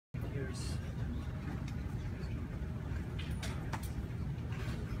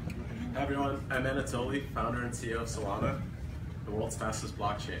Hi everyone, I'm Anatoly, founder and CEO of Solana, the world's fastest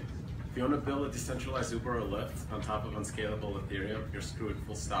blockchain. If you want to build a decentralized Uber or Lyft on top of unscalable Ethereum, you're screwed,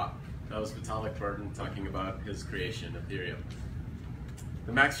 full stop. That was Vitalik Buterin talking about his creation, Ethereum.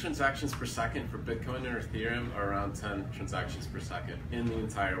 The max transactions per second for Bitcoin and Ethereum are around 10 transactions per second in the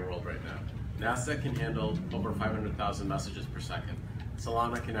entire world right now. Nasdaq can handle over 500,000 messages per second.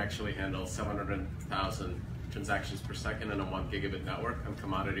 Solana can actually handle 700,000 transactions per second in a 1 gigabit network on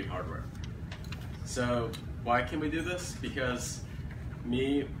commodity hardware. So why can we do this? Because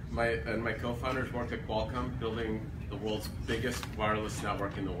me and my co-founders work at Qualcomm building the world's biggest wireless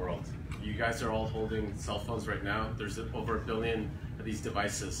network in the world. You guys are all holding cell phones right now. There's over 1 billion of these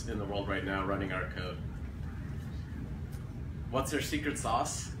devices in the world right now running our code. What's our secret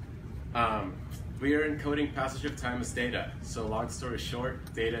sauce? We are encoding passage of time as data. So long story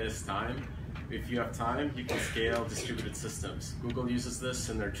short, data is time. If you have time, you can scale distributed systems. Google uses this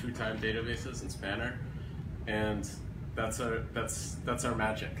in their true time databases in Spanner, and that's our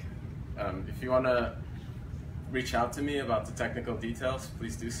magic. If you want to reach out to me about the technical details,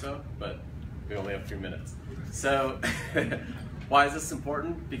 please do so, but we only have 3 minutes. So why is this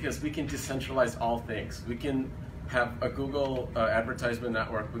important? Because we can decentralize all things. We can have a Google advertisement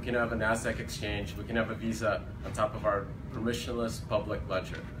network, we can have a Nasdaq exchange, we can have a Visa on top of our permissionless public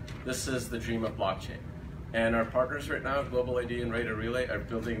ledger. This is the dream of blockchain. And our partners right now, Global ID and Radar Relay, are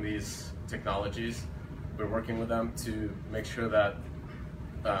building these technologies. We're working with them to make sure that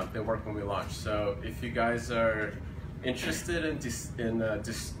they work when we launch. So if you guys are interested in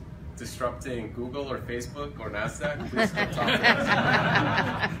disrupting Google or Facebook or Nasdaq, please come talk to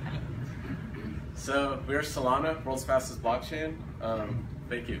us. So we're Solana, world's fastest blockchain.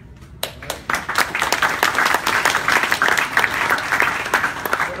 Thank you.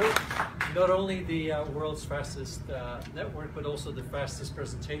 Not only the world's fastest network, but also the fastest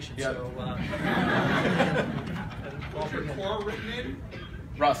presentation. Yep. So, What's your core written in?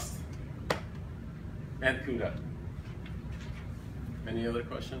 Rust and CUDA. Any other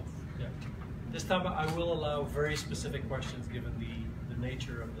questions? yeah. This time I will allow very specific questions given the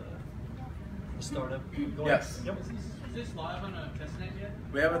nature of the startup. Go Yes. ahead. Yep. Is this live on a testnet yet?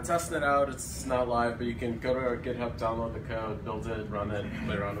 We have a testnet out. It's not live, but you can go to our GitHub, download the code, build it, run it,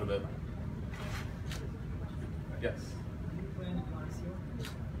 play around with it. Yes.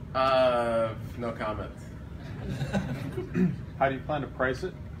 No comment. How do you plan to price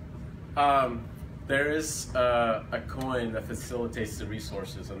it? There is a coin that facilitates the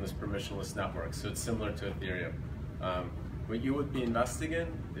resources on this permissionless network, so it's similar to Ethereum. What you would be investing in,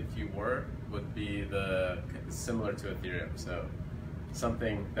 if you were, would be similar to Ethereum, so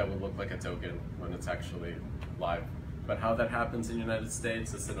something that would look like a token when it's actually live. But how that happens in the United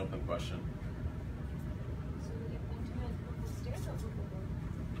States is an open question.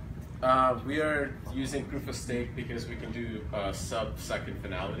 We are using proof of stake because we can do sub-second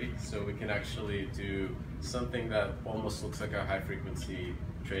finality, so we can actually do something that almost looks like a high-frequency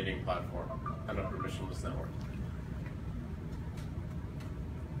trading platform on a permissionless network.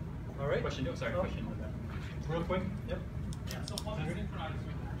 All right. Question. Oh, sorry. Question. Real quick. Yep. Yeah, so how do you synchronize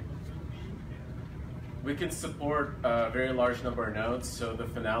with We can support a very large number of nodes, so the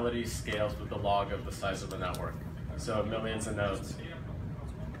finality scales with the log of the size of the network. So millions of nodes.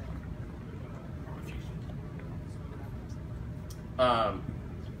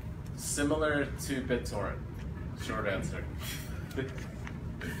 Similar to BitTorrent. Short answer.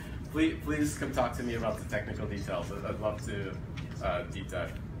 Please come talk to me about the technical details. I'd love to deep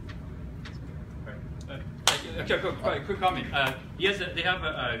dive. Quick comment. They have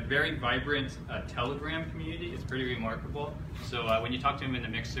a very vibrant Telegram community. It's pretty remarkable. So when you talk to him in the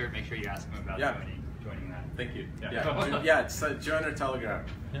Mixer, make sure you ask him about joining that. Thank you. Yeah. Yeah, join our Telegram.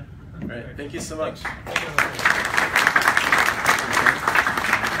 Yeah. All right. Thank you so much.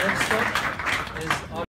 Next up.